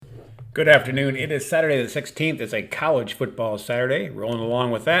Good afternoon. It is Saturday the 16th. It's a college football Saturday. Rolling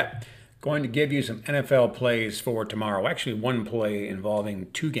along with that, going to give you some NFL plays for tomorrow. Actually, one play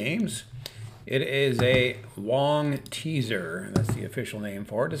involving two games. It is a long teaser. That's the official name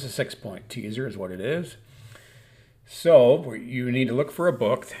for it. It's a 6-point teaser is what it is. So you need to look for a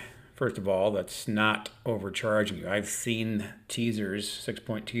book, first of all, that's not overcharging you. I've seen teasers,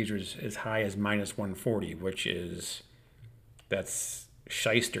 6-point teasers, as high as minus 140, that's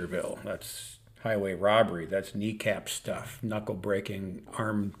Shysterville. That's highway robbery. That's kneecap stuff. Knuckle breaking,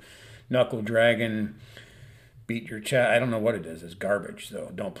 arm knuckle dragging, beat your chest. I don't know what it is. It's garbage, though.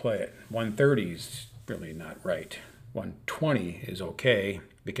 Don't play it. 130 is really not right. 120 is okay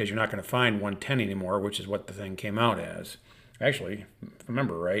because you're not going to find 110 anymore, which is what the thing came out as. Actually, if I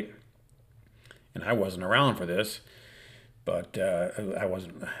remember right, and I wasn't around for this, but I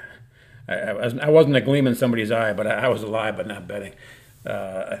wasn't a gleam in somebody's eye, but I was alive, but not betting.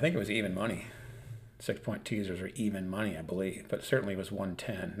 I think it was even money. 6-point teasers are even money, I believe, but certainly it was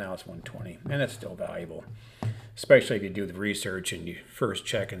 110. Now it's 120, and that's still valuable, especially if you do the research and you first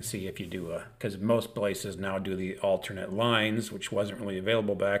check and see if you do because most places now do the alternate lines, which wasn't really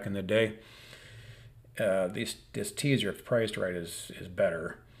available back in the day. This teaser, if priced right, is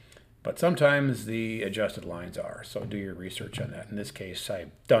better, but sometimes the adjusted lines are. So do your research on that. In this case, I've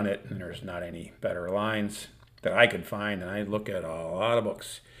done it, and there's not any better lines that I could find, and I look at a lot of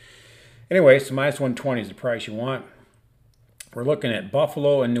books. Anyway, so minus 120 is the price you want. We're looking at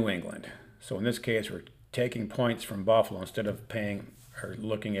Buffalo and New England. So in this case, we're taking points from Buffalo instead of paying or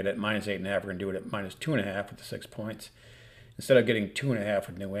looking at it minus 8.5. We're going to do it at minus 2.5 with the 6 points. Instead of getting 2.5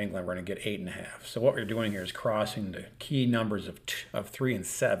 with New England, we're going to get 8.5. So what we're doing here is crossing the key numbers of 3 and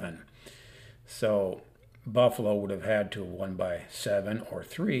 7. So Buffalo would have had to have won by 7 or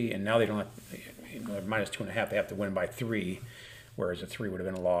 3, and now they don't have minus 2.5. They have to win by 3, whereas a 3 would have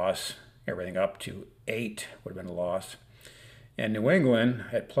been a loss. Everything up to 8 would have been a loss. And New England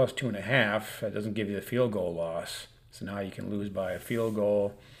at plus 2.5, that doesn't give you the field goal loss. So now you can lose by a field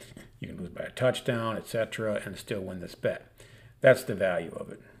goal, you can lose by a touchdown, etc., and still win this bet. That's the value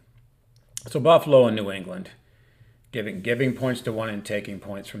of it. So Buffalo and New England, giving points to one and taking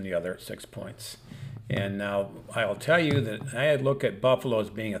points from the other at 6 points. And now I'll tell you that I had looked at Buffalo as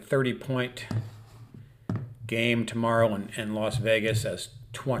being a 30-point game tomorrow and Las Vegas as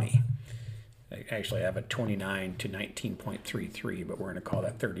 20. Actually, I have a 29 to 19.33, but we're going to call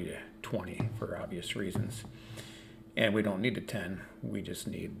that 30 to 20 for obvious reasons. And we don't need the 10. We just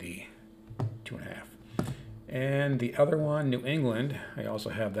need the 2.5. And the other one, New England, I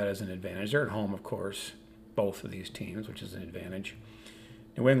also have that as an advantage. They're at home, of course, both of these teams, which is an advantage.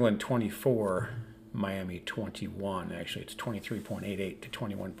 New England 24, Miami 21. Actually, it's 23.88 to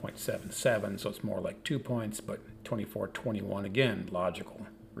 21.77, so it's more like 2 points, but 24-21, again, logical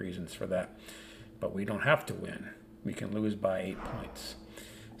reasons for that. But we don't have to win. We can lose by 8 points.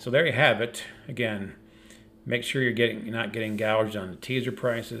 So there you have it. Again, make sure you're not getting gouged on the teaser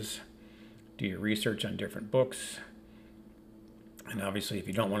prices. Do your research on different books. And obviously, if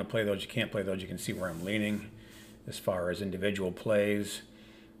you don't want to play those, you can't play those. You can see where I'm leaning as far as individual plays.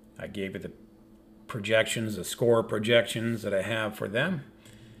 I gave you the projections, the score projections that I have for them.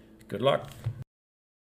 Good luck.